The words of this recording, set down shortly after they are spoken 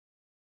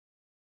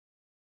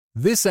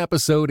This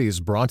episode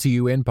is brought to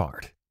you in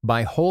part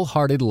by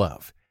Wholehearted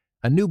Love,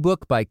 a new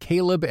book by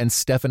Caleb and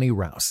Stephanie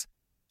Rouse.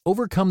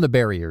 Overcome the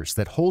barriers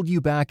that hold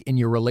you back in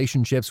your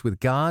relationships with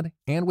God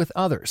and with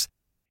others,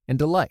 and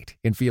delight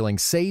in feeling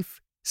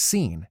safe,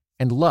 seen,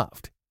 and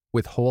loved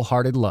with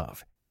Wholehearted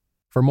Love.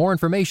 For more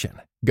information,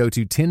 go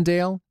to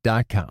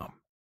Tyndale.com.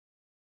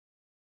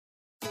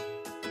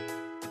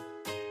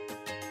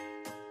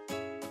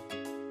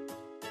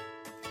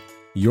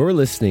 You're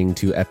listening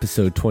to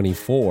episode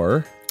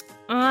 24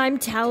 I'm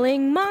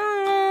telling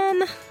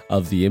Mom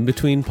of the In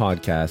Between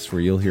podcast,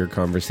 where you'll hear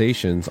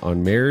conversations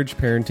on marriage,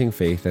 parenting,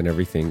 faith, and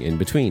everything in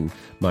between.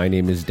 My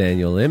name is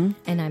Daniel Im.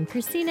 And I'm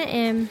Christina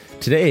M.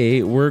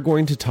 Today, we're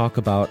going to talk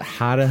about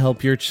how to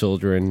help your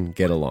children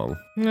get along.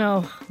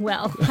 Oh,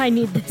 well, I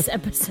need this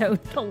episode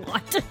a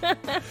lot.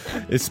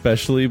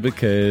 Especially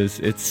because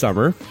it's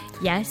summer.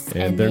 Yes.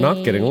 And they're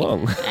not getting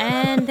along.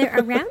 And they're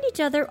around each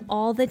other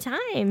all the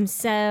time.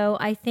 So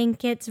I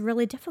think it's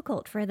really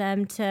difficult for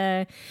them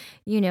to,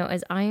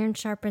 as iron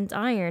sharpens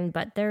iron,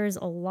 but there's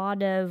a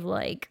lot of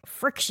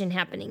friction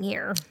happening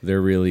here.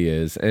 There really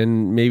is.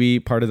 And maybe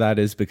part of that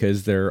is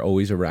because they're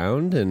always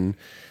around and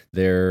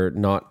they're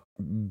not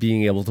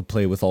being able to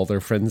play with all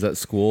their friends at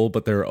school,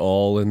 but they're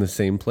all in the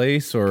same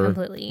place, or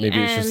completely. Maybe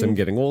it's just them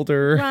getting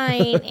older.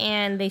 Right.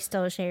 And they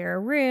still share a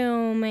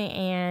room,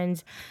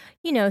 and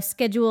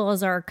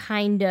schedules are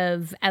kind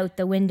of out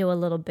the window a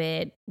little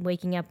bit,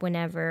 waking up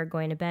whenever,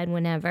 going to bed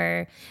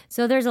whenever.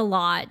 So there's a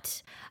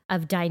lot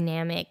of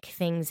dynamic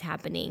things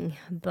happening.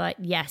 But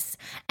yes.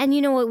 And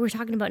you know what we're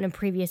talking about in a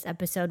previous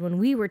episode when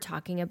we were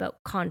talking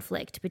about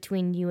conflict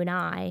between you and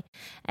I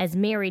as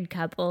married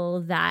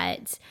couple,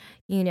 that,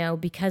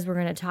 because we're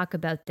going to talk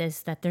about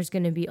this, that there's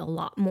going to be a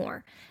lot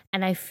more.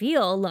 And I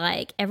feel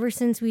like ever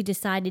since we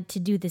decided to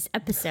do this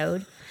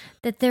episode,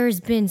 that there's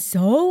been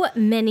so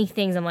many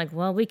things. I'm like,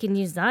 well, we can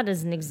use that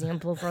as an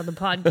example for the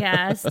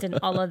podcast and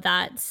all of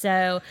that.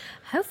 So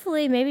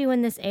hopefully maybe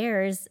when this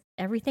airs,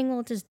 everything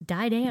will just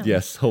die down.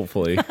 Yes,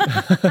 hopefully.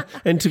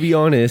 And to be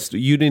honest,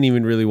 you didn't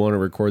even really want to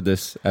record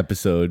this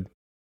episode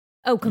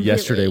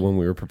yesterday when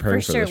we were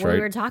preparing for this, right? When we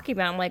were talking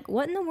about, I'm like,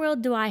 what in the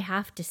world do I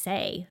have to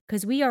say?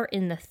 Because we are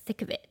in the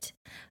thick of it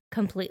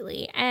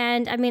completely.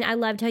 And I mean, I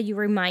loved how you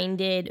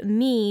reminded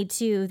me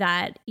too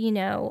that,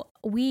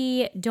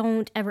 we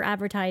don't ever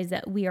advertise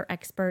that we are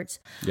experts.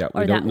 Yeah,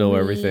 we don't know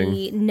everything.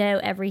 We know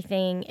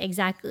everything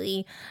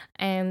exactly.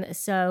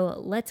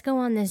 So let's go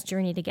on this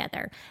journey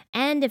together.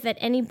 And if at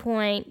any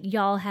point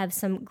y'all have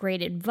some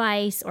great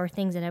advice or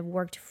things that have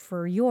worked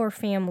for your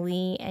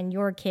family and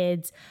your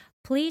kids,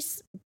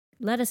 please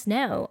let us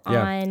know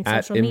on social media.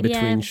 At In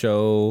Between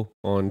Show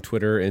on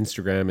Twitter,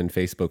 Instagram, and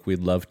Facebook. We'd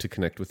love to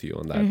connect with you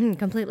on that.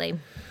 Completely.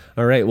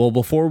 All right. Well,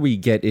 before we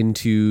get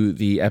into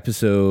the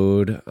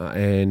episode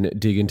and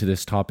dig into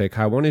this topic,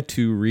 I wanted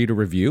to read a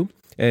review.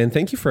 And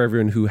thank you for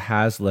everyone who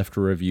has left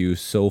a review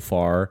so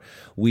far.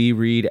 We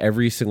read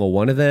every single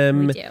one of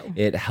them. We do.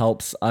 It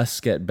helps us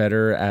get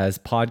better as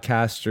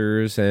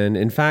podcasters. And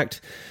in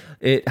fact,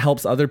 it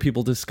helps other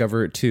people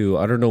discover it too.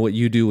 I don't know what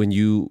you do when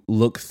you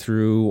look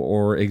through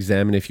or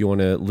examine if you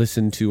want to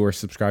listen to or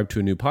subscribe to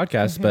a new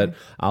podcast, but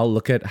I'll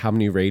look at how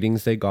many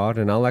ratings they got,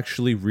 and I'll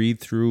actually read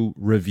through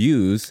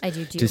reviews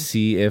to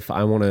see if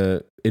I want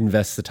to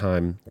invest the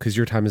time, because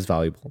your time is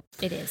valuable.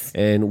 It is.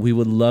 And we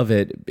would love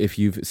it if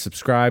you've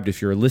subscribed,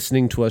 if you're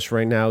listening to us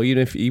right now,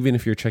 even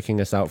if you're checking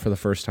us out for the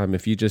first time,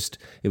 it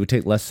would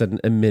take less than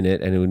a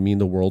minute and it would mean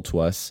the world to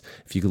us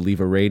if you could leave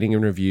a rating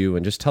and review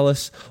and just tell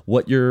us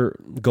what you're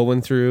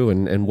going through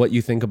and what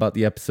you think about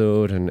the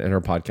episode and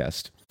our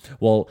podcast.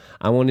 Well,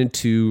 I wanted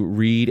to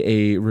read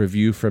a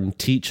review from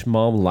Teach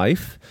Mom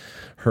Life.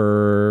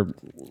 Her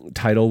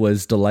title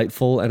was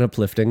Delightful and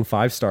Uplifting,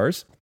 5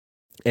 stars.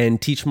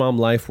 And Teach Mom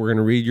Life, we're going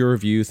to read your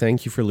review.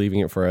 Thank you for leaving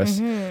it for us.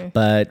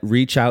 But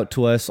reach out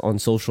to us on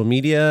social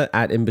media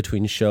at In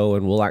Between Show,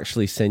 and we'll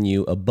actually send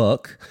you a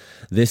book.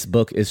 This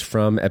book is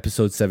from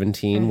episode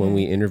 17 when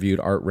we interviewed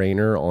Art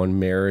Rayner on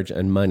marriage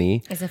and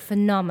money. It's a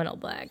phenomenal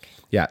book.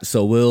 Yeah,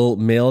 so we'll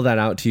mail that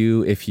out to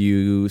you if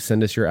you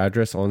send us your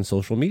address on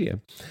social media.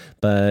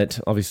 But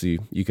obviously,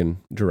 you can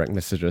direct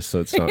message us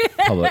so it's not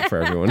public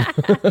for everyone.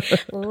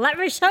 Let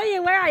me show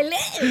you where I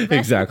live.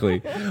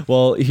 Exactly.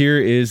 Well, here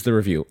is the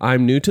review.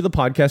 I'm new to the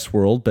podcast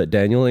world, but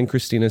Daniel and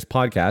Christina's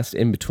podcast,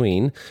 In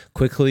Between,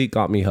 quickly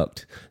got me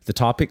hooked. The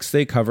topics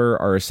they cover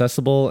are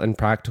accessible and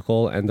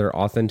practical, and their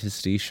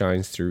authenticity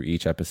shines through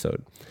each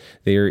episode.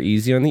 They are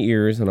easy on the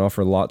ears and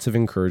offer lots of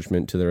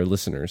encouragement to their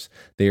listeners.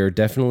 They are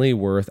definitely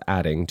worth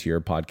adding to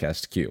your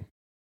podcast queue.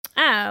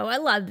 Oh, I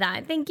love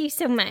that. Thank you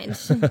so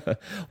much.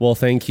 Well,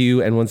 thank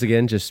you. And once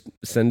again, just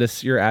send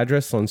us your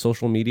address on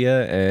social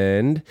media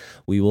and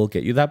we will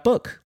get you that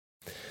book.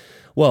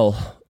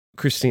 Well,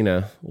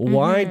 Christina,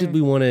 why did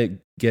we want to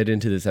get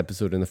into this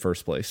episode in the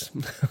first place?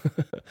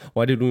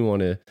 Why did we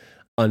want to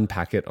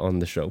unpack it on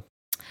the show?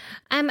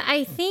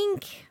 I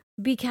think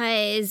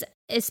because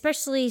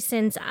especially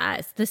since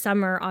the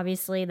summer,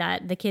 obviously,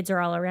 that the kids are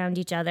all around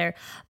each other,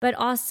 but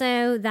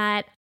also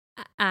that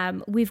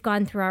we've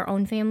gone through our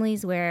own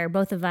families where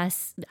both of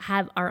us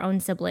have our own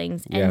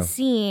siblings, and Yeah.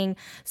 seeing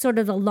sort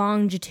of the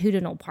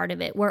longitudinal part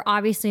of it, where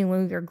obviously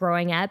when we were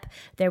growing up,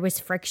 there was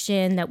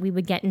friction that we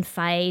would get in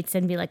fights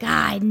and be like,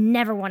 I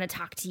never want to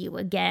talk to you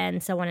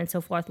again, so on and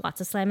so forth.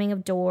 Lots of slamming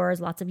of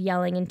doors, lots of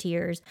yelling and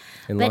tears.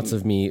 And But- lots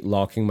of me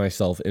locking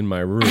myself in my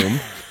room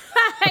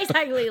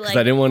Exactly. because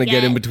I didn't want to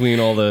get in between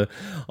all the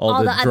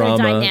all the other drama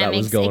dynamics. that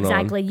was going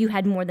exactly. You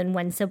had more than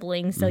one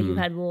sibling, so you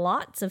had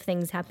lots of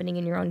things happening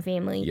in your own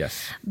family. on.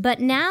 Yes. But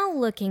now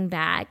looking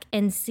back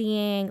and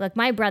seeing, like,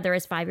 my brother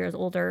is 5 years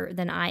older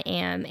than I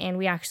am, and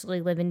we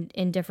actually live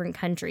in different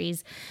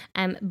countries.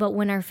 But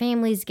when our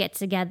families get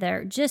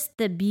together, just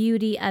the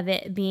beauty of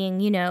it being,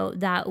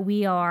 that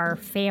we are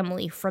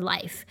family for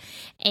life,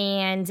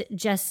 and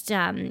just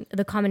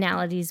the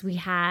commonalities we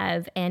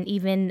have, and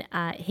even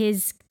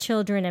his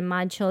children and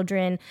my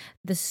children,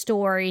 the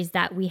stories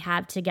that we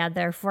have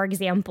together. For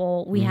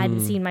example, we hadn't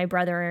seen my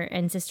brother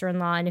and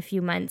sister-in-law in a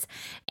few months,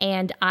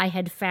 and I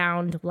had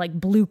found like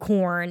blue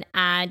corn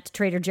at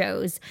Trader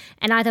Joe's,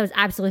 and I thought it was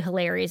absolutely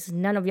hilarious.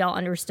 None of y'all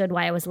understood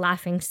why I was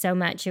laughing so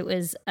much. It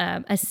was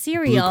a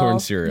cereal. Blue corn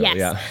cereal, Yes.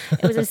 yeah.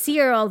 It was a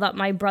cereal that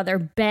my brother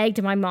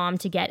begged my mom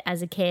to get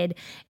as a kid,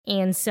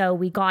 and so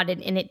we got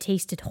it, and it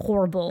tasted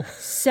horrible.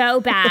 So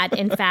bad,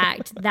 in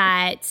fact,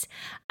 that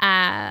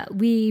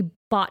we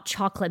bought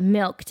chocolate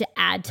milk to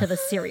add to the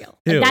cereal.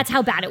 Ew. And that's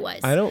how bad it was.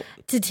 I don't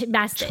to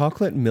mask it.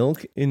 chocolate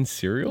milk in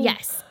cereal.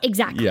 Yes,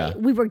 exactly. Yeah.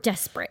 We were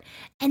desperate.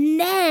 And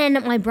then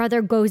my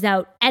brother goes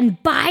out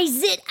and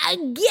buys it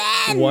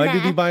again. Why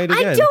did he buy it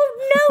again? I don't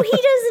know. He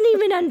doesn't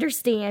even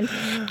understand.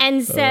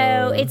 And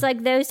so it's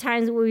like those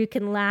times where we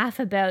can laugh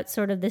about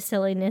sort of the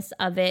silliness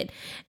of it.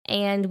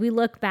 And we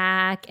look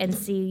back and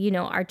see,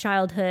 our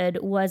childhood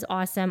was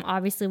awesome.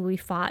 Obviously, we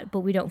fought, but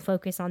we don't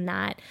focus on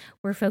that.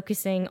 We're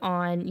focusing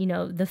on,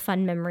 the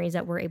fun memories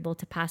that we're able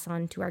to pass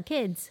on to our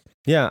kids.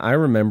 Yeah, I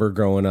remember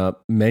growing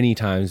up many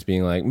times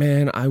being like,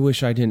 man, I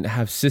wish I didn't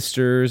have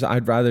sisters.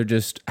 I'd rather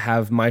just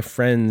have my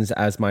friends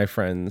as my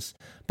friends.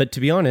 But to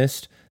be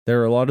honest,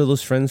 there are a lot of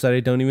those friends that I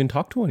don't even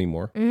talk to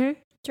anymore. Mm-hmm.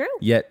 True.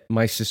 Yet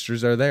my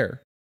sisters are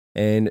there.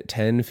 And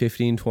 10,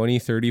 15, 20,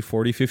 30,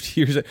 40, 50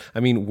 years,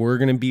 we're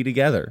going to be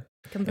together.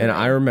 Completely. And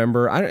I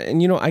remember, I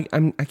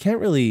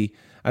don't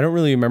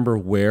really remember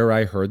where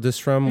I heard this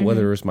from,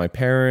 whether it was my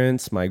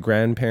parents, my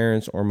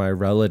grandparents, or my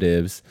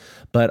relatives.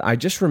 But I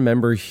just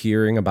remember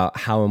hearing about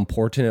how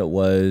important it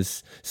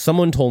was.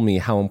 Someone told me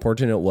how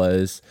important it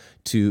was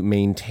to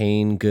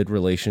maintain good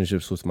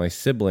relationships with my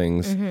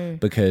siblings,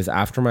 because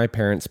after my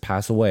parents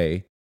pass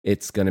away,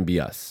 it's going to be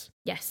us.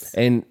 Yes.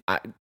 And I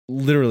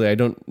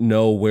don't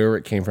know where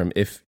it came from.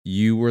 If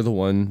you were the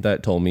one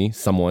that told me,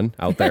 someone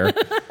out there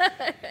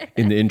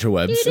in the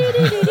interwebs,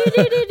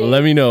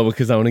 let me know,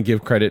 because I want to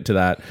give credit to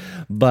that.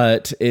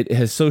 But it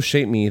has so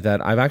shaped me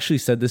that I've actually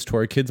said this to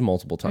our kids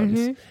multiple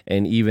times.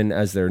 And even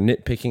as they're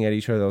nitpicking at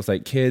each other, I was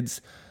like,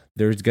 kids,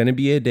 there's going to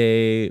be a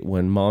day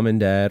when mom and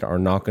dad are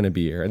not going to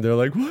be here. And they're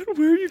like, what?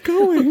 Where are you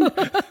going?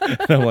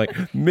 And I'm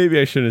like, maybe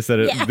I shouldn't have said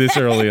it this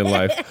early in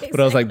life. But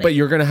I was like, but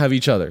you're going to have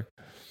each other.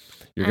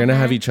 You're going to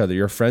have each other.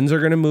 Your friends are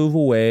going to move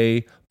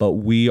away, but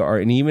we are,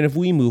 and even if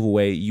we move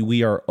away,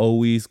 we are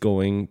always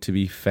going to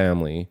be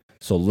family.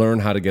 So learn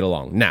how to get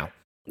along now.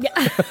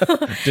 Yeah.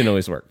 Didn't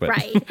always work, but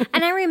Right.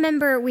 And I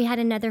remember we had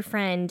another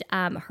friend,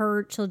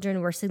 her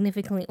children were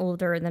significantly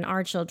older than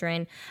our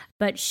children,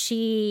 but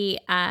she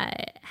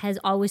has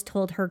always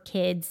told her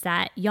kids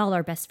that y'all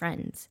are best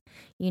friends.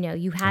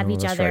 You have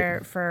each that's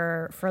other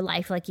for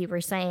life, like you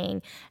were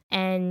saying,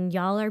 and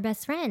y'all are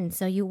best friends.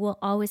 So you will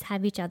always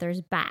have each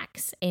other's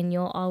backs, and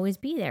you'll always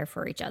be there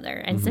for each other.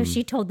 And so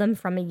she told them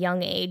from a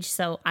young age.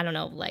 So I don't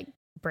know, like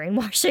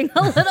brainwashing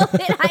a little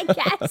bit, I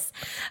guess,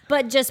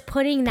 but just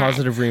putting that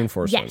positive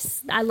reinforcement.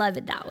 Yes, I love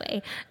it that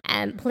way.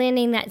 And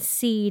planting that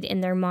seed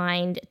in their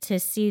mind to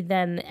see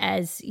them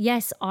as,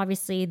 yes,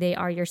 obviously they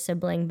are your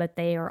sibling, but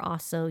they are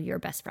also your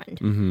best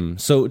friend.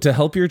 So to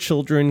help your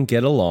children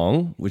get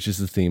along, which is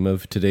the theme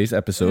of today's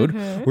episode,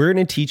 we're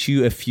going to teach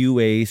you a few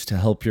ways to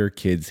help your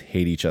kids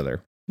hate each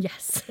other.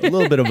 Yes. A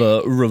little bit of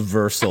a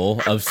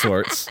reversal of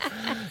sorts.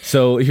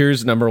 So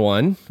here's number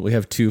one. We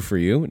have two for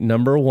you.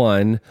 Number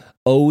one,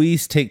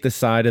 always take the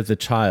side of the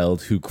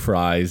child who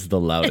cries the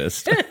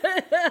loudest.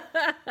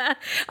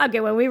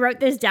 Okay, when we wrote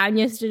this down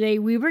yesterday,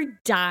 we were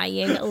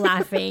dying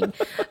laughing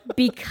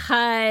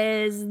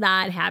because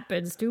that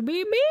happens to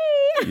be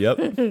me.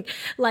 Yep.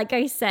 Like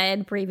I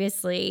said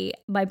previously,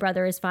 my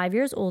brother is 5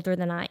 years older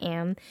than I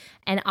am,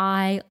 and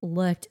I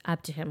looked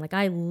up to him. Like,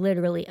 I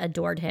literally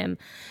adored him.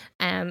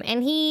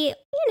 And he,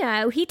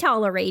 he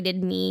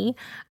tolerated me,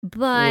 but...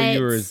 Well,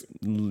 you were his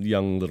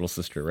young little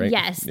sister, right?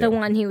 Yes, Yeah. the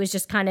one who was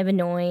just kind of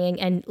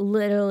annoying and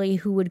literally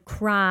who would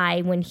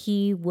cry when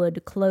he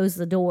would close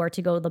the door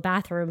to go to the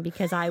bathroom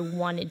because I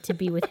wanted to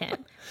be with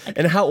him.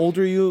 And how old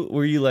were you?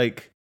 Were you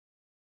like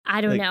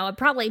I don't know,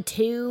 probably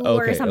 2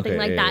 or something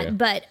like that. Yeah.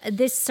 But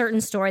this certain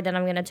story that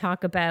I'm going to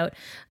talk about,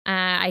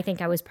 I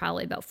think I was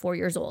probably about 4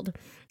 years old.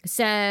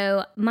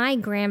 So my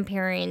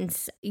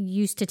grandparents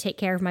used to take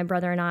care of my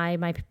brother and I.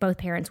 Both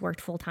parents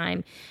worked full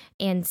time.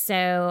 And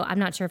so I'm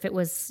not sure if it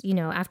was,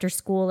 after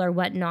school or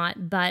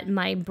whatnot, but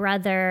my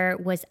brother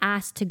was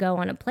asked to go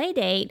on a play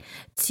date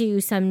to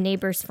some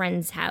neighbor's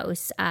friend's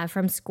house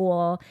from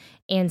school.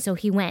 And so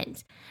he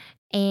went.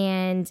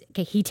 And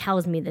he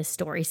tells me this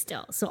story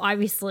still. So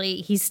obviously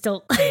he's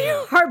still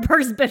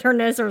harbors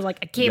bitterness or like,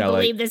 I can't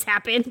believe this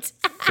happened.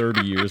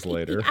 30 years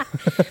later.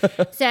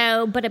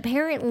 So, but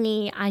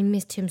apparently I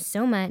missed him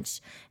so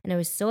much and I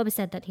was so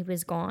upset that he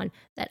was gone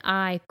that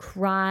I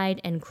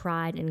cried and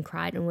cried and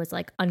cried and was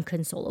like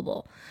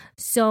unconsolable.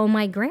 So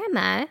my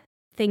grandma,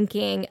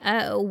 thinking,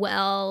 oh,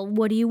 well,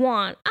 what do you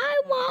want?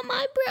 I want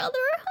my brother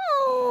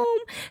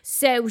home.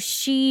 So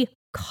she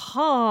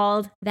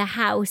called the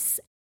house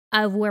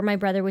of where my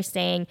brother was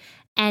staying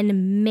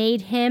and made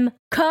him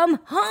come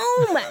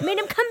home, made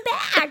him come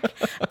back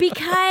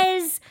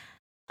because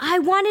I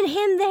wanted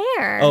him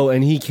there. Oh,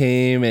 and he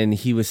came and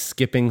he was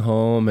skipping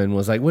home and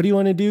was like, what do you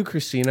want to do,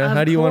 Christina?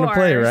 How do you want to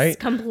play, right?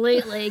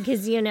 Completely,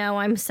 because,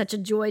 I'm such a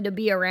joy to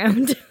be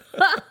around.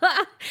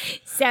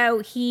 So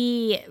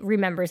he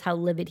remembers how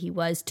livid he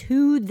was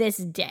to this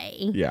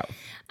day. Yeah.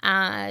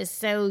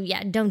 So,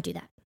 yeah, don't do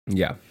that.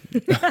 Yeah.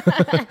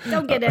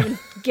 Don't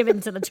give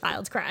in to the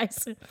child's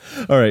cries.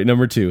 All right.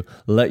 Number 2,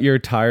 let your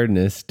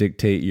tiredness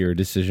dictate your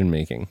decision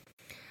making.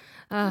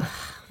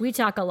 We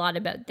talk a lot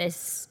about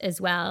this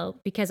as well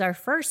because our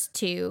first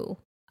 2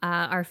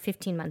 are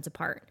 15 months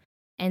apart.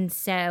 And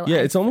so... Yeah,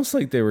 it's almost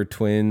like they were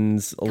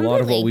twins. A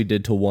lot of what we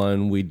did to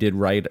one, we did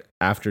right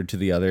after to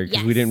the other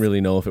because we didn't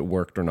really know if it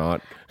worked or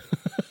not.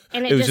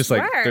 And it was just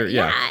worked.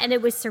 And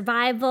it was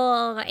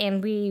survival.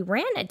 And we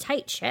ran a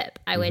tight ship,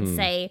 I would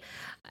say.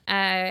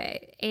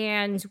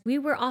 And we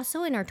were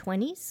also in our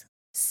 20s.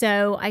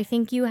 So I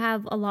think you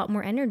have a lot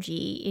more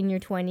energy in your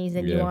 20s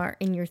than you are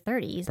in your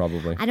 30s.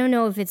 Probably. I don't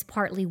know if it's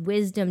partly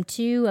wisdom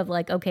too of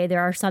like, okay,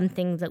 there are some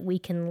things that we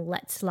can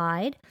let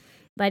slide.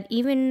 But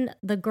even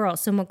the girl,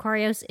 so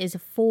Makarios is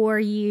 4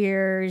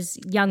 years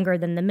younger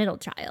than the middle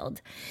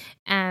child.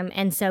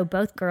 And so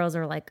both girls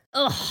are like,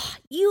 oh,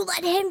 you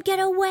let him get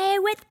away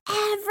with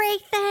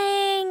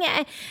everything.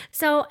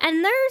 So,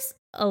 and there's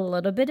a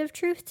little bit of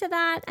truth to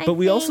that, I think.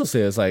 We also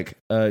say it's like,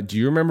 do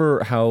you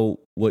remember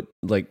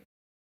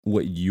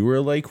what you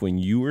were like when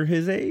you were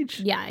his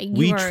age? Yeah.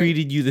 We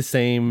treated you the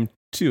same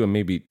too, and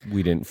maybe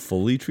we didn't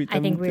fully treat them.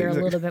 I think we were a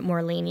little bit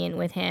more lenient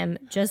with him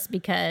just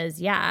because,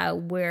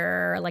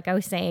 we're, like I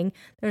was saying,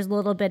 there's a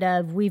little bit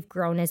of we've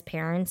grown as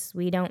parents.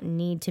 We don't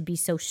need to be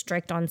so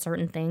strict on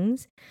certain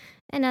things.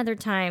 And other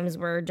times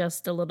we're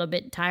just a little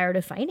bit tired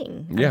of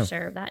fighting. I'm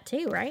sure of that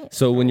too, right?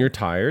 So when you're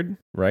tired,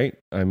 right?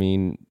 I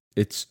mean,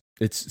 it's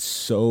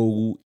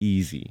so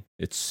easy.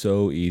 It's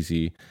so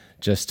easy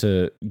just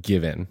to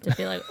give in. To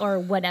be like, or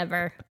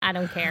whatever. I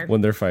don't care.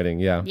 When they're fighting,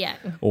 yeah. Yeah.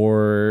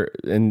 Or,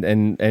 and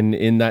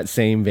in that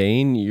same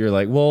vein, you're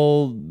like,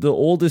 well, the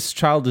oldest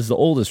child is the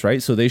oldest,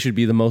 right? So they should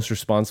be the most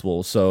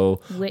responsible. So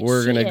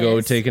we're going to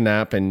go take a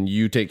nap and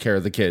you take care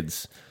of the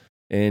kids.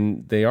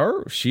 And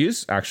she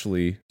is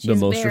actually the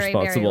most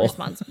responsible. Very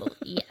responsible,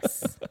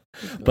 yes.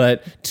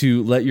 But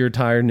to let your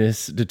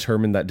tiredness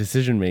determine that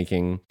decision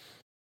making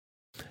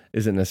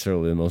isn't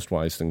necessarily the most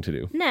wise thing to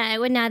do. No,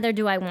 neither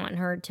do we want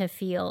her to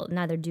feel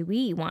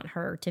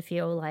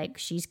like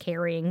she's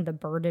carrying the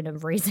burden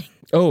of raising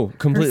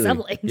completely. her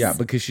siblings. Yeah,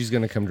 because she's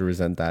going to come to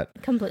resent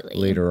that completely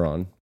later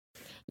on.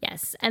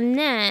 Yes. And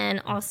then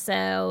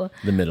also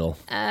the middle.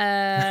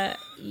 I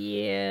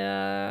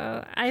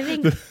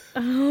think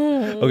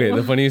Okay,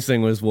 the funniest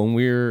thing was when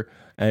we were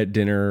at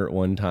dinner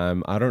one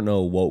time, I don't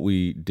know what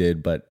we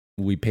did, but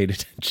we paid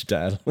attention to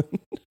Adeline.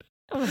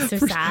 Oh, it's so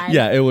sad.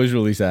 Yeah, it was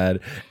really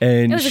sad.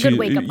 And it was a good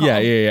wake-up call.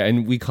 Yeah.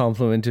 And we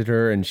complimented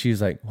her, and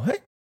she's like,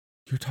 what?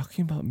 You're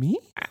talking about me?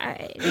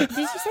 Did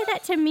you say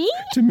that to me?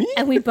 To me?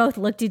 And we both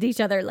looked at each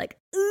other like,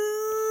 ooh.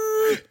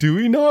 Do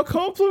we not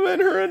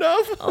compliment her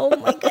enough? Oh,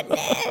 my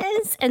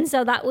goodness. And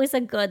so that was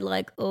a good,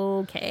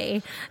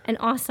 okay. And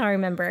also I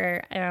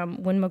remember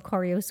when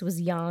Makarios was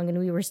young and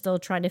we were still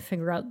trying to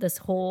figure out this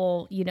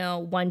whole,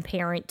 1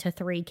 parent to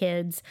 3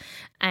 kids.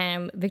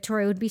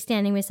 Victoria would be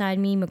standing beside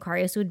me.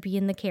 Makarios would be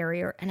in the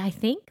carrier. And I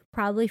think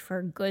probably for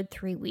a good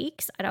 3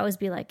 weeks, I'd always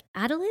be like,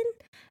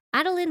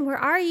 Adeline, where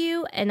are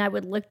you? And I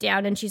would look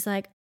down and she's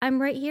like,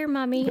 I'm right here,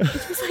 Mommy. And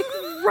she's like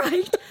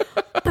right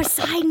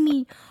beside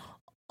me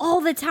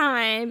all the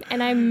time.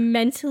 And I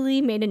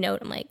mentally made a note.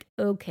 I'm like,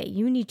 okay,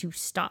 you need to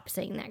stop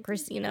saying that,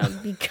 Christina,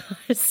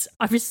 because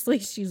obviously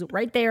she's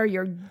right there.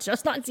 You're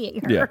just not seeing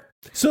her. Yeah.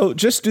 So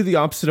just do the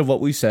opposite of what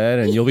we said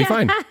and you'll be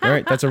fine. All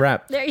right, that's a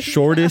wrap.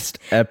 Shortest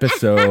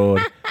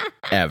episode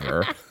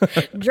ever.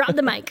 Drop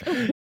the mic.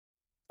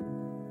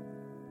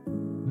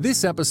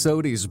 This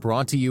episode is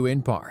brought to you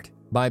in part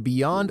by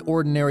Beyond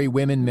Ordinary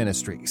Women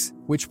Ministries,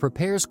 which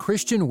prepares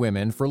Christian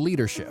women for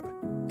leadership.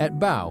 At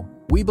BOW,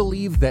 we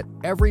believe that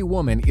every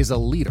woman is a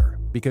leader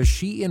because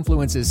she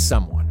influences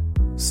someone.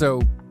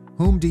 So,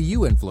 Whom do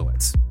you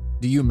influence?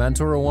 Do you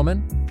mentor a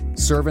woman?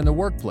 Serve in the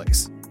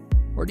workplace?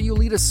 Or do you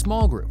lead a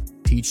small group,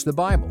 teach the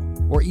Bible,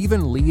 or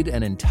even lead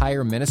an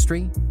entire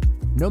ministry?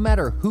 No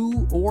matter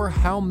who or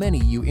how many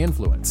you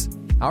influence,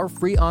 our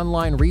free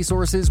online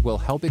resources will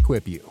help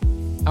equip you.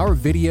 Our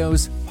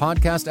videos,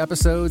 podcast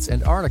episodes,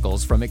 and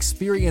articles from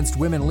experienced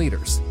women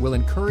leaders will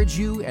encourage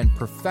you and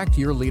perfect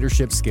your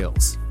leadership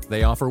skills.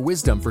 They offer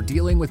wisdom for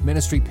dealing with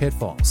ministry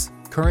pitfalls,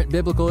 current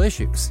biblical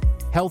issues,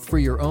 health for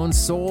your own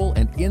soul,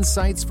 and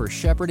insights for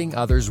shepherding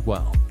others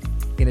well.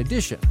 In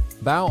addition,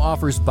 BOW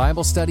offers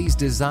Bible studies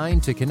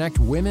designed to connect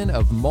women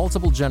of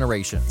multiple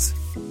generations.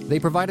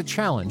 They provide a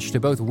challenge to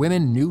both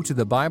women new to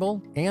the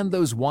Bible and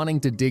those wanting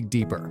to dig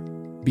deeper.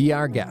 Be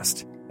our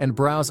guest and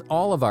browse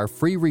all of our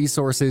free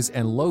resources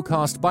and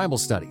low-cost Bible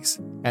studies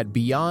at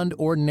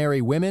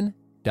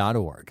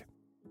beyondordinarywomen.org.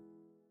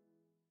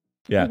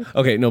 Yeah.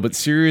 Okay. No, but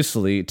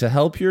seriously, to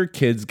help your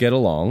kids get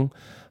along,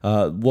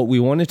 what we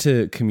wanted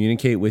to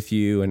communicate with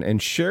you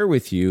and share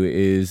with you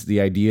is the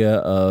idea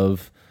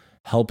of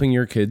helping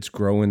your kids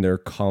grow in their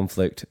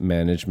conflict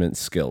management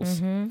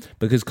skills,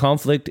 because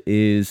conflict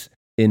is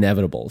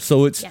inevitable.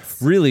 So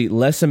it's really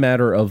less a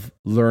matter of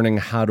learning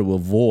how to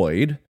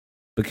avoid,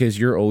 because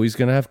you're always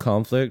going to have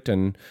conflict,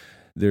 and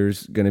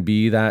there's going to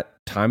be that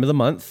time of the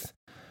month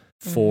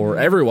for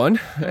everyone,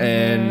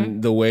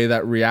 and the way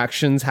that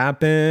reactions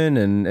happen,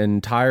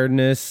 and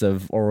tiredness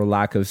or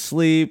lack of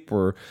sleep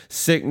or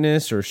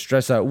sickness or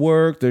stress at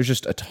work. There's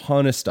just a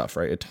ton of stuff,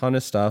 right? A ton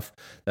of stuff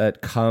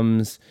that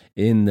comes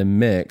in the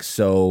mix.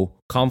 So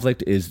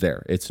conflict is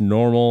there. It's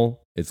normal.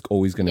 It's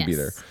always going to be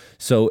there.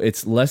 So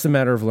it's less a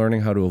matter of learning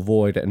how to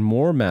avoid and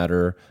more a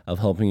matter of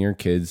helping your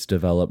kids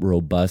develop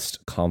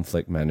robust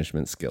conflict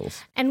management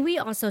skills. And we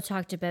also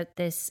talked about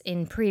this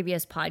in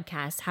previous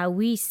podcasts, how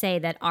we say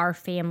that our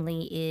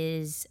family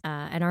is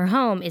and our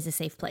home is a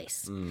safe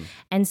place.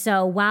 And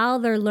so while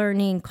they're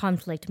learning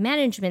conflict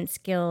management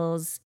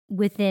skills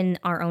within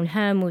our own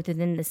home,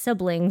 within the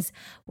siblings,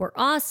 we're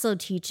also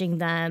teaching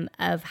them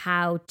of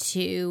how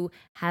to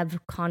have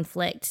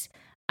conflict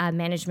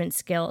management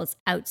skills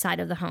outside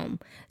of the home.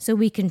 So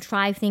we can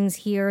try things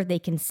here. They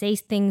can say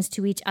things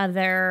to each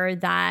other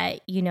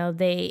that,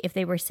 if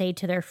they were say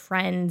to their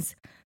friends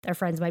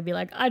might be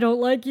like, I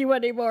don't like you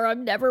anymore.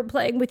 I'm never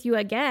playing with you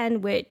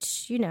again,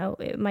 which,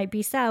 it might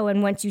be so.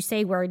 And once you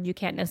say word, you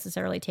can't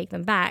necessarily take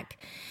them back.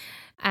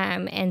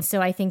 And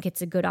so I think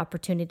it's a good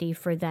opportunity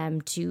for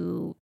them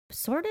to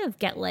sort of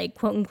get like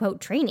quote unquote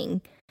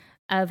training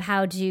of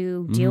how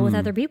to deal with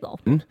other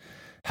people.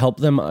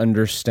 Help them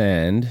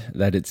understand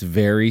that it's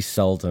very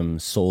seldom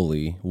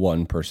solely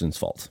one person's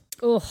fault.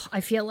 Oh, I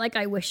feel like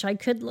I wish I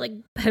could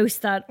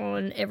post that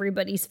on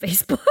everybody's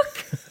Facebook.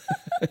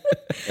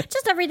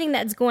 Just everything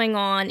that's going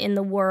on in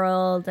the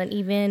world, and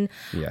even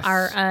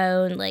our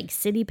own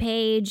city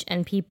page,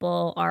 and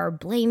people are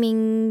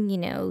blaming,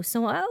 this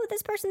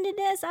person did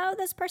this,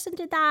 this person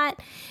did that,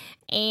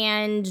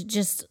 and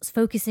just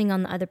focusing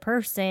on the other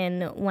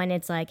person when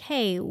it's like,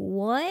 hey,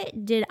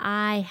 what did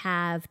I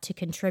have to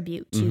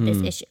contribute to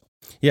this issue?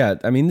 Yeah,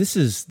 I mean, this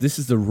is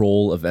the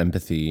role of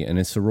empathy, and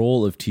it's the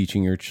role of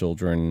teaching your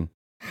children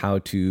how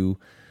to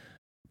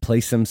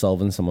place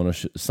themselves in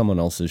someone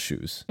else's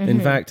shoes.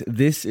 In fact,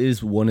 this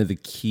is one of the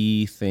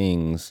key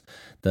things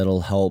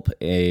that'll help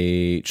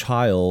a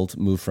child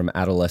move from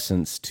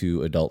adolescence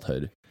to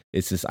adulthood.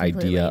 It's this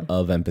idea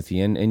of empathy.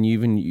 And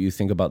even you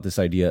think about this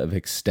idea of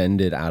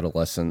extended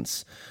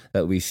adolescence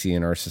that we see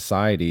in our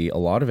society, a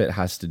lot of it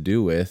has to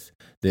do with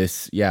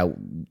this,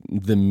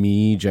 the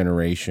me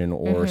generation,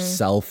 or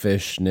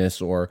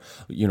selfishness, or,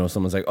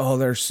 someone's like, oh,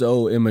 they're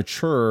so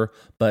immature.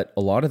 But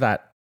a lot of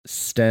that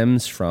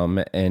stems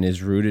from and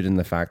is rooted in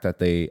the fact that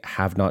they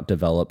have not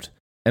developed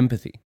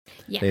empathy.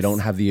 They don't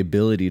have the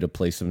ability to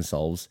place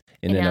themselves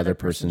in another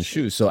person's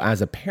shoes. So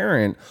as a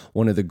parent,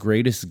 one of the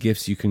greatest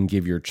gifts you can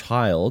give your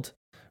child,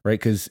 right?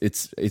 Because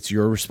it's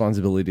your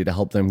responsibility to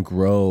help them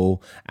grow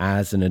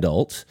as an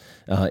adult,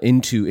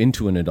 into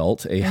an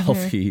adult, a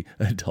healthy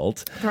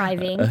adult.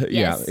 Thriving.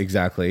 Yeah,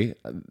 exactly.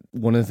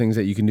 One of the things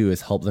that you can do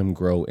is help them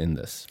grow in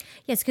this.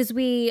 Yes, because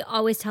we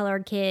always tell our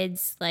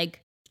kids,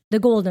 the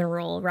golden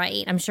rule,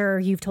 right? I'm sure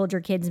you've told your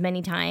kids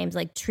many times,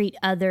 treat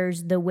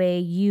others the way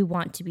you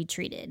want to be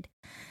treated.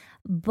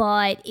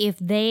 But if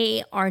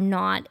they are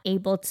not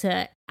able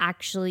to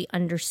actually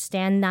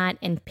understand that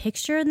and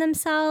picture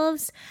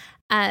themselves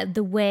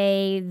the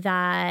way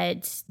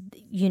that,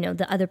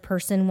 the other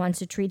person wants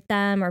to treat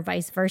them, or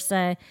vice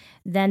versa,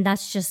 then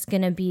that's just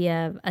going to be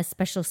a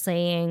special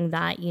saying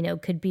that,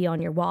 could be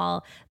on your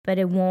wall, but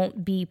it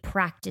won't be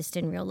practiced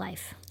in real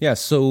life. Yeah.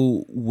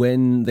 So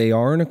when they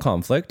are in a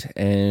conflict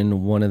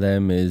and one of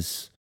them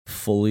is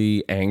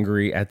fully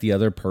angry at the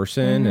other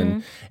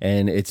person,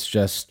 and it's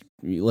just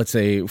let's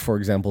say, for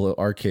example,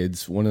 our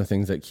kids, one of the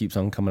things that keeps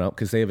on coming up,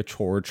 because they have a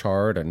chore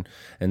chart,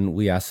 and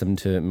we ask them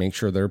to make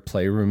sure their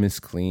playroom is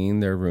clean,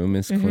 their room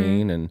is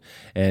clean.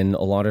 And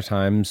a lot of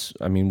times,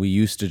 I mean, we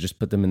used to just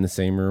put them in the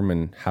same room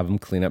and have them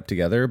clean up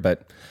together,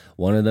 but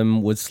one of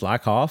them would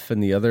slack off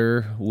and the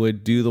other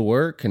would do the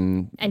work,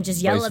 and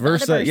just yell vice at the other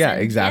versa. person. Yeah,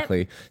 exactly.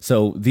 Yep.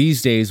 So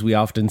these days we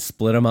often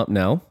split them up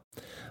now,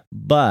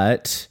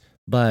 but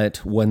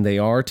when they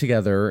are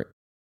together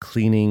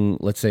cleaning,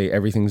 let's say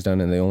everything's done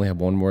and they only have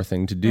one more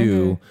thing to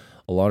do,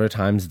 a lot of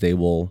times they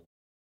will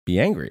be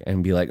angry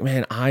and be like,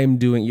 man, I'm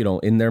doing,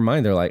 in their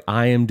mind, they're like,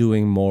 I am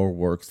doing more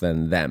work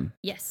than them.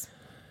 Yes.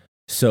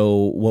 So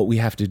what we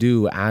have to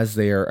do as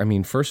they are, I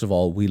mean, first of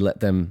all, we let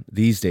them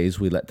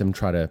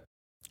try to,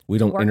 we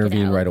don't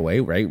intervene right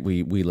away, right?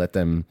 We let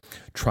them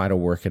try to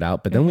work it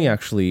out, but then we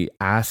actually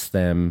ask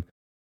them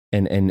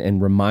and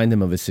remind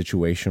them of a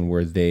situation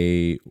where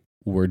they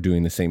were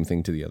doing the same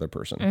thing to the other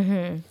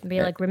person.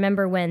 Be like,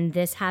 remember when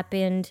this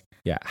happened?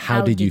 Yeah.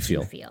 How did you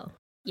feel?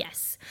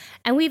 Yes.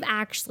 And we've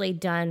actually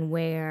done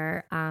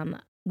where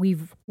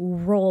we've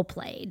role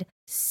played.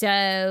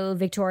 So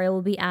Victoria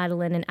will be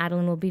Adeline and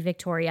Adeline will be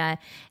Victoria.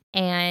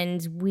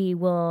 And we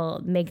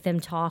will make them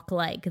talk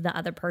like the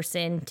other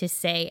person to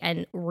say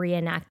and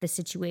reenact the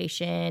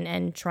situation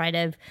and try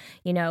to,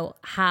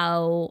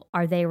 how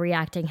are they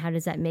reacting? How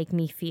does that make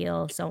me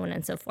feel? So on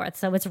and so forth.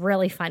 So it's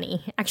really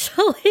funny,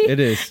 actually. It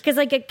is. Because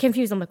I get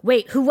confused. I'm like,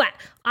 wait, who, what?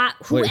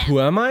 Who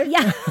am I?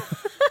 Yeah.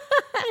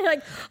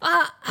 Like,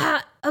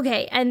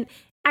 okay. And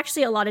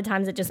actually, a lot of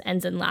times it just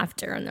ends in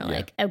laughter, and they're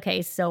like,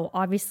 okay, so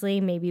obviously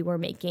maybe we're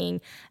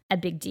making a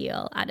big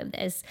deal out of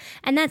this.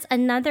 And that's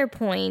another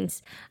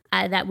point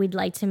that we'd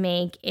like to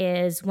make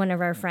is one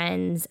of our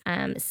friends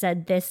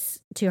said this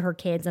to her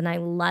kids, and I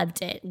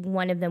loved it.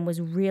 One of them was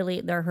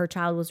her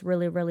child was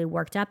really, really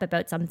worked up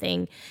about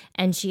something.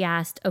 And she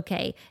asked,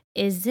 okay,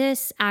 is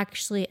this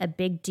actually a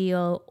big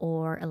deal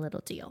or a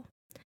little deal?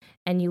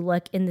 And you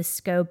look in the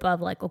scope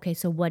of like, okay,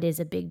 so what is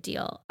a big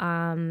deal?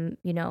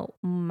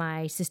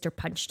 My sister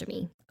punched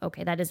me.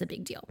 Okay, that is a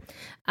big deal.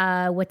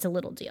 What's a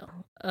little deal?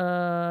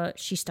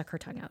 She stuck her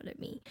tongue out at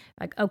me.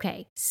 Like,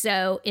 okay,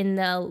 so in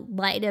the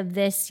light of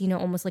this,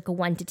 almost like a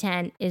 1 to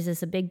 10, is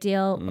this a big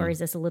deal or is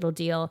this a little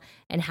deal?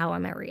 And how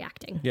am I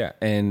reacting? Yeah,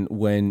 and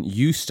when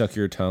you stuck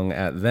your tongue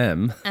at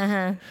them,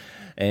 and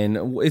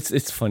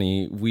it's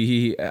funny.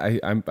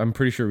 I'm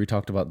pretty sure we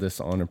talked about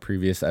this on a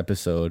previous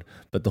episode,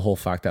 but the whole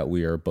fact that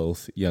we are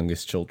both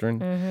youngest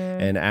children,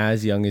 and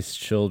as youngest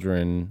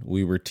children,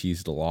 we were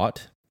teased a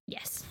lot.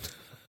 Yes.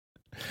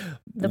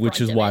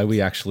 Which is why we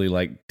actually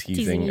like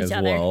teasing as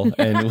well.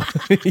 And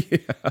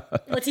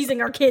well,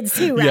 teasing our kids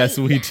too, right? Yes,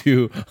 we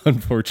do,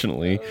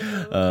 unfortunately.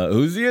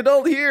 Who's the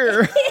adult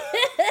here?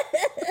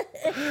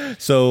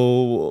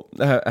 So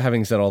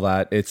having said all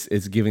that, it's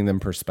giving them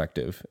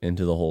perspective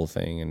into the whole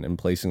thing and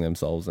placing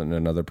themselves in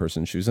another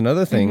person's shoes.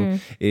 Another thing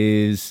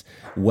is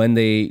when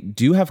they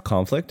do have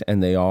conflict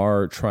and they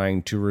are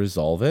trying to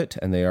resolve it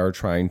and they are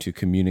trying to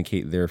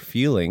communicate their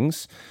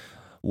feelings,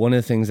 one of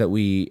the things that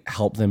we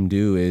help them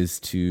do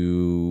is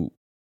to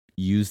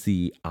use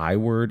the I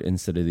word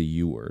instead of the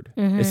you word,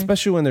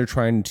 especially when they're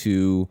trying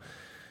to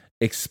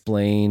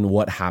explain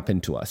what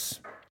happened to us.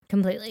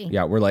 Completely.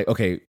 Yeah, we're like,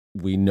 okay,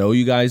 we know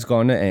you guys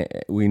gone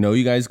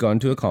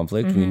to a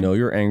conflict. We know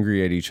you're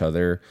angry at each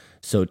other.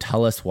 So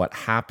tell us what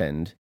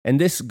happened. And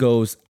this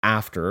goes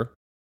after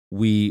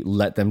we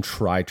let them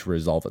try to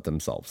resolve it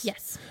themselves.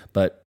 Yes.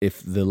 But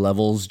if the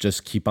levels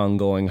just keep on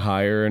going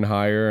higher and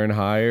higher and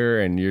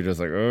higher, and you're just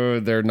like, oh,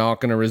 they're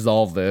not going to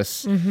resolve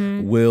this,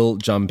 we'll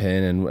jump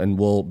in and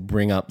we'll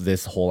bring up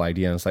this whole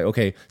idea. And it's like,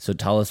 okay, so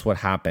tell us what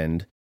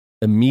happened.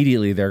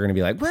 Immediately, they're going to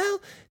be like,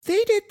 well,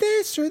 they did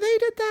this or they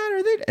did that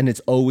or they, and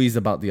it's always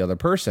about the other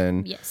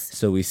person. Yes.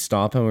 So we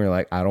stop and we're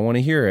like, I don't want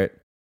to hear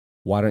it.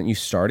 Why don't you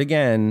start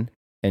again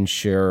and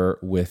share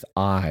with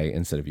I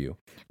instead of you?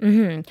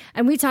 And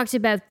we talked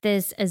about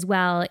this as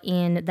well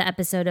in the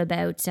episode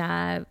about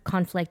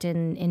conflict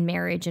in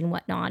marriage and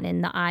whatnot,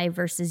 and the I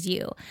versus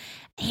you.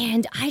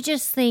 And I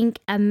just think,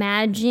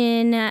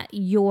 imagine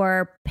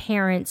your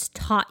parents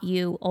taught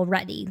you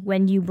already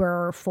when you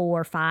were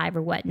 4 or 5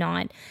 or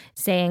whatnot,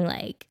 saying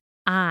like,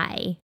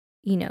 I,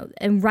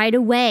 and right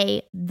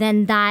away,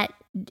 then that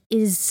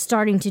is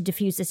starting to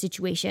diffuse the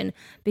situation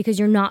because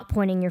you're not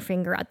pointing your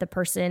finger at the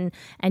person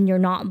and you're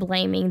not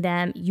blaming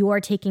them. You're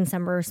taking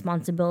some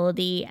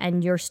responsibility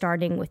and you're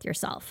starting with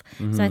yourself.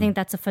 So I think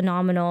that's a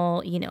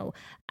phenomenal,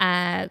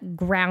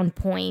 ground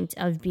point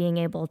of being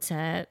able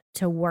to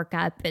work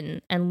up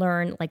and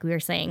learn, like we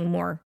were saying,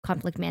 more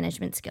conflict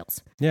management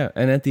skills. Yeah.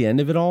 And at the end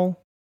of it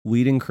all,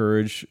 we'd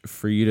encourage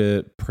for you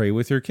to pray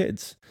with your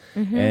kids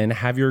and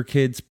have your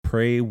kids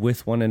pray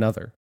with one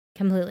another.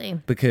 Completely.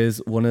 Because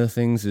one of the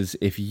things is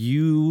if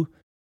you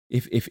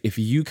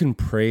can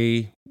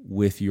pray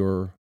with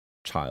your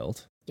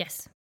child.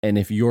 Yes. And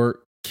if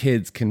your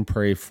kids can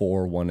pray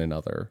for one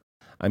another,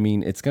 I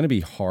mean, it's going to be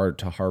hard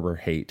to harbor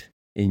hate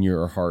in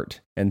your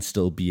heart and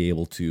still be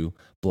able to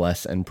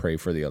bless and pray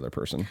for the other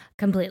person.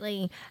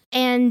 Completely.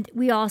 And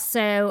we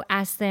also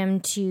ask them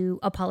to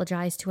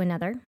apologize to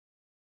another.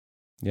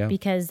 Yeah.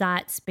 Because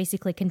that's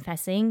basically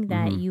confessing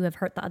that you have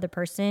hurt the other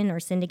person or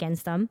sinned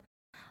against them.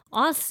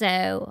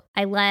 Also,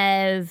 I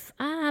love,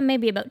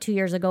 maybe about 2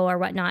 years ago or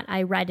whatnot,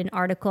 I read an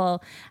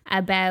article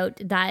about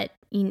that,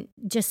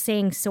 just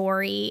saying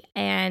sorry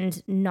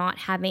and not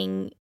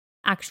having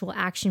actual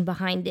action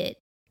behind it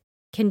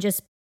can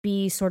just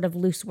be sort of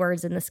loose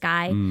words in the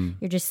sky.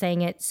 You're just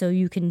saying it so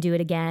you can do it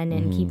again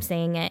and keep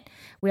saying it.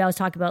 We always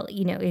talk about,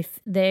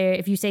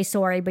 if you say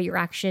sorry, but your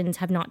actions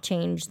have not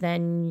changed,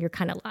 then you're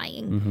kind of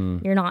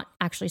lying. You're not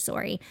actually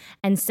sorry.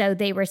 And so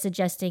they were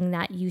suggesting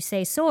that you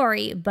say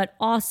sorry, but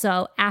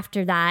also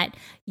after that,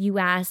 you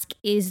ask,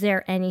 is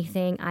there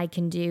anything I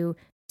can do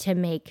to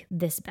make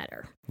this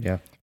better? Yeah.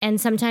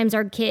 And sometimes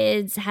our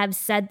kids have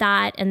said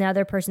that and the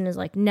other person is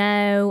like,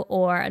 no,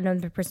 or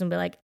another person will be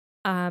like,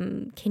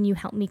 can you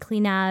help me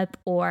clean up,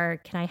 or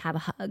can I have a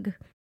hug?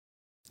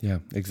 Yeah,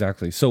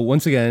 exactly. So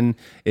once again,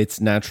 it's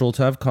natural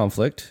to have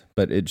conflict,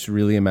 but it's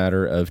really a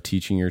matter of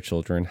teaching your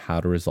children how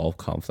to resolve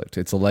conflict.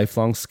 It's a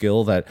lifelong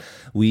skill that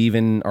we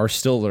even are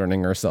still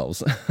learning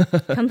ourselves.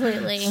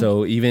 Completely.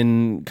 So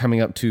even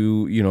coming up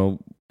to,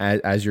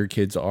 as your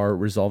kids are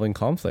resolving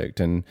conflict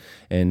and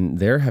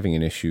they're having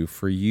an issue,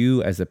 for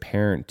you as a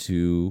parent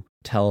to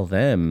tell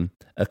them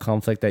a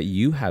conflict that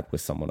you had with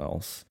someone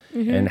else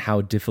and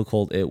how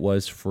difficult it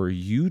was for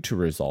you to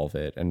resolve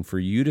it and for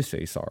you to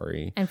say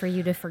sorry and for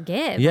you to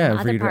forgive.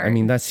 Yeah, for you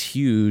to, that's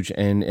huge,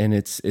 and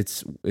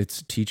it's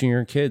teaching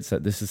your kids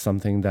that this is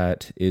something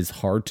that is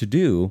hard to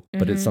do,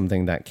 but it's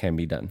something that can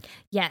be done.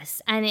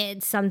 Yes, and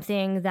it's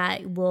something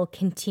that we'll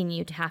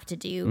continue to have to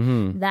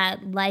do.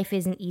 That life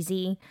isn't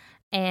easy.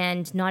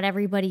 And not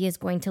everybody is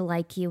going to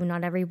like you.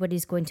 Not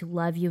everybody's going to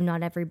love you.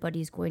 Not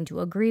everybody's going to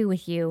agree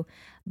with you.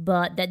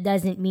 But that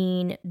doesn't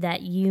mean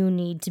that you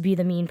need to be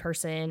the mean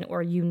person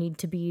or you need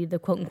to be the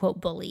quote unquote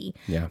bully.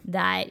 Yeah.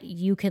 That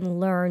you can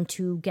learn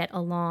to get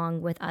along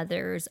with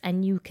others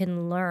and you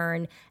can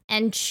learn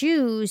and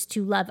choose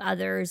to love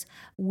others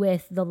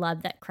with the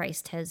love that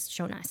Christ has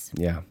shown us.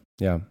 Yeah.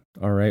 Yeah.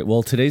 All right.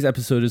 Well, today's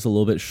episode is a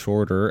little bit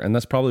shorter, and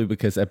that's probably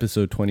because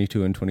episode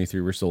 22 and 23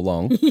 were so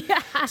long.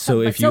 Yeah. So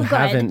if you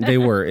haven't,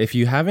 if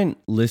you haven't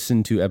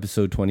listened to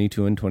episode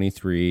 22 and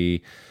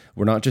 23,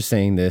 we're not just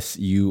saying this,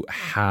 you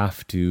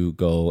have to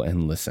go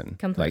and listen.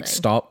 Completely. Like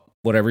stop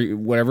whatever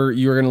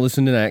you're going to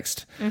listen to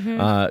next,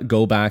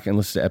 go back and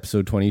listen to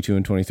episode 22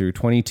 and 23.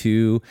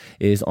 22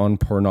 is on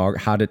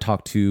how to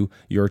talk to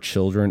your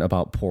children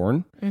about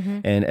porn.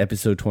 And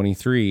episode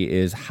 23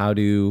 is how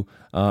to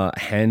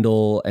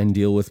handle and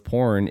deal with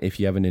porn if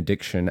you have an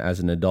addiction as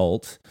an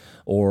adult,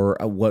 or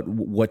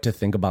what to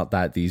think about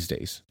that these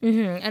days.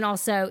 And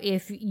also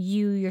if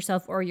you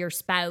yourself or your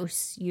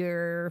spouse,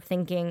 you're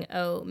thinking,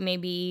 oh,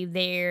 maybe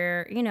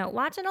they're,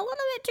 watching a little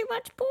bit too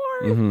much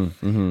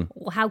porn.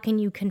 How can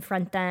you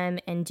confront them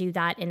and do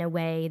that in a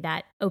way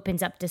that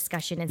opens up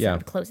discussion instead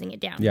of closing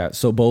it down? Yeah.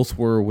 So both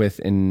were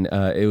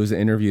it was an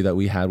interview that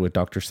we had with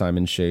Dr.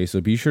 Simon Shea.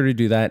 So be sure to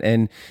do that.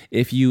 And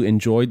if you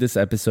enjoyed this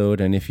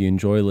episode and if you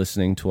enjoy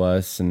listening to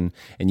us and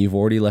you've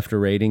already left a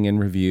rating and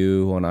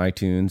review on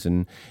iTunes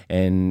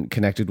and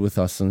connected with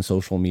us on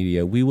social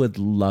media, we would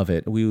love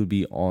it. We would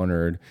be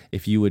honored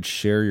if you would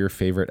share your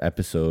favorite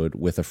episode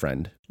with a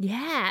friend.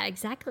 Yeah,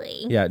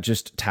 exactly. Yeah,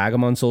 just tag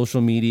them on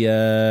social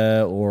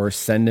media or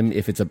send them,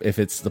 if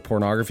it's the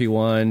pornography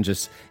one,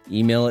 just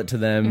email it to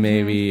them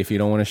maybe if you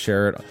don't want to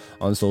share it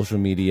on social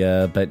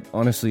media. But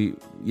honestly,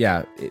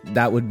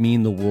 that would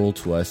mean the world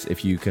to us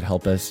if you could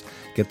help us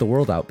get the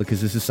word out, because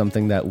this is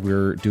something that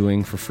we're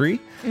doing for free,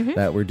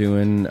 that we're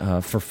doing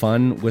for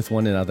fun with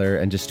one another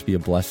and just to be a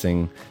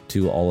blessing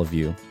to all of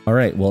you. All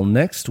right, well,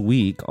 next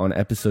week on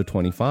episode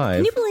 25...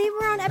 Can you believe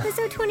we're on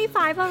episode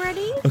 25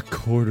 already? A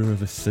quarter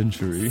of a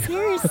century.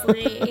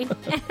 Seriously.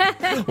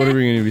 What are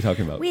we going to be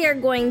talking about? We are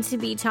going to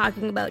be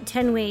talking about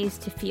 10 ways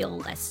to feel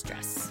less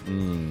stress.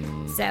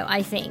 So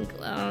I think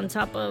on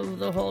top of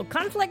the whole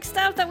conflict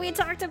stuff that we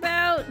talked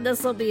about,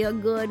 this will be a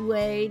good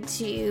way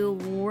to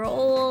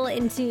roll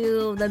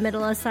into the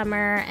middle of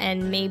summer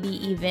and maybe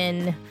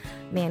even...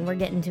 Man, we're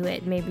getting to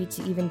it, maybe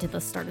even to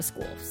the start of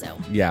school. So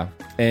yeah,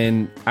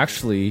 and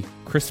actually,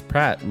 Chris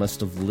Pratt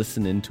must have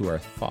listened into our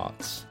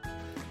thoughts,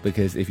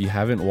 because if you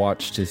haven't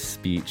watched his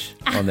speech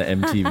on the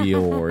MTV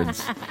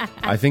Awards,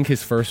 I think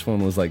his first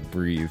one was like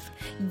Breathe.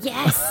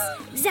 Yes,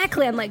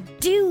 exactly. I'm like,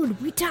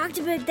 dude, we talked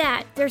about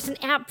that. There's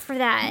an app for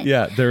that.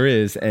 Yeah, there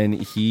is, and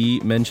he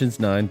mentions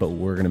 9, but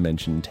we're gonna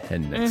mention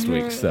 10 next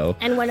week. So,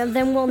 and one of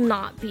them will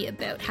not be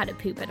about how to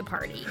poop at a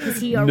party,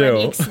 because he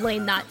already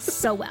explained that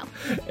so well.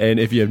 And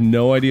if you have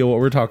no idea what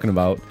we're talking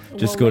about,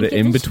 just go to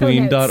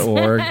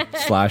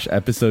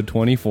inbetween.org/episode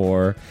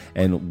 24,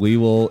 and we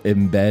will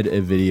embed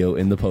a video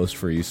in the post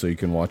for you so you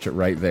can watch it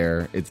right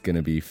there. It's going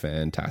to be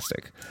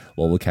fantastic.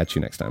 Well, we'll catch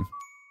you next time.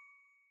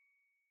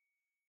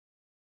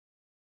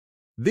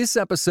 This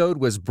episode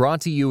was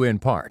brought to you in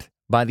part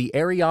by the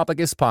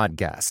Areopagus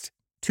Podcast.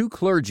 Two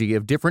clergy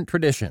of different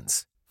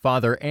traditions,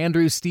 Father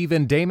Andrew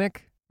Stephen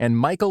Damick and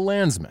Michael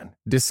Landsman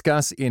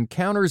discuss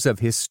encounters of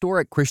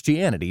historic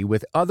Christianity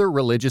with other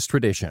religious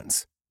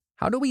traditions.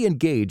 How do we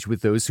engage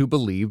with those who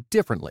believe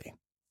differently?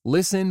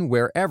 Listen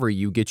wherever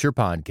you get your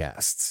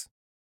podcasts.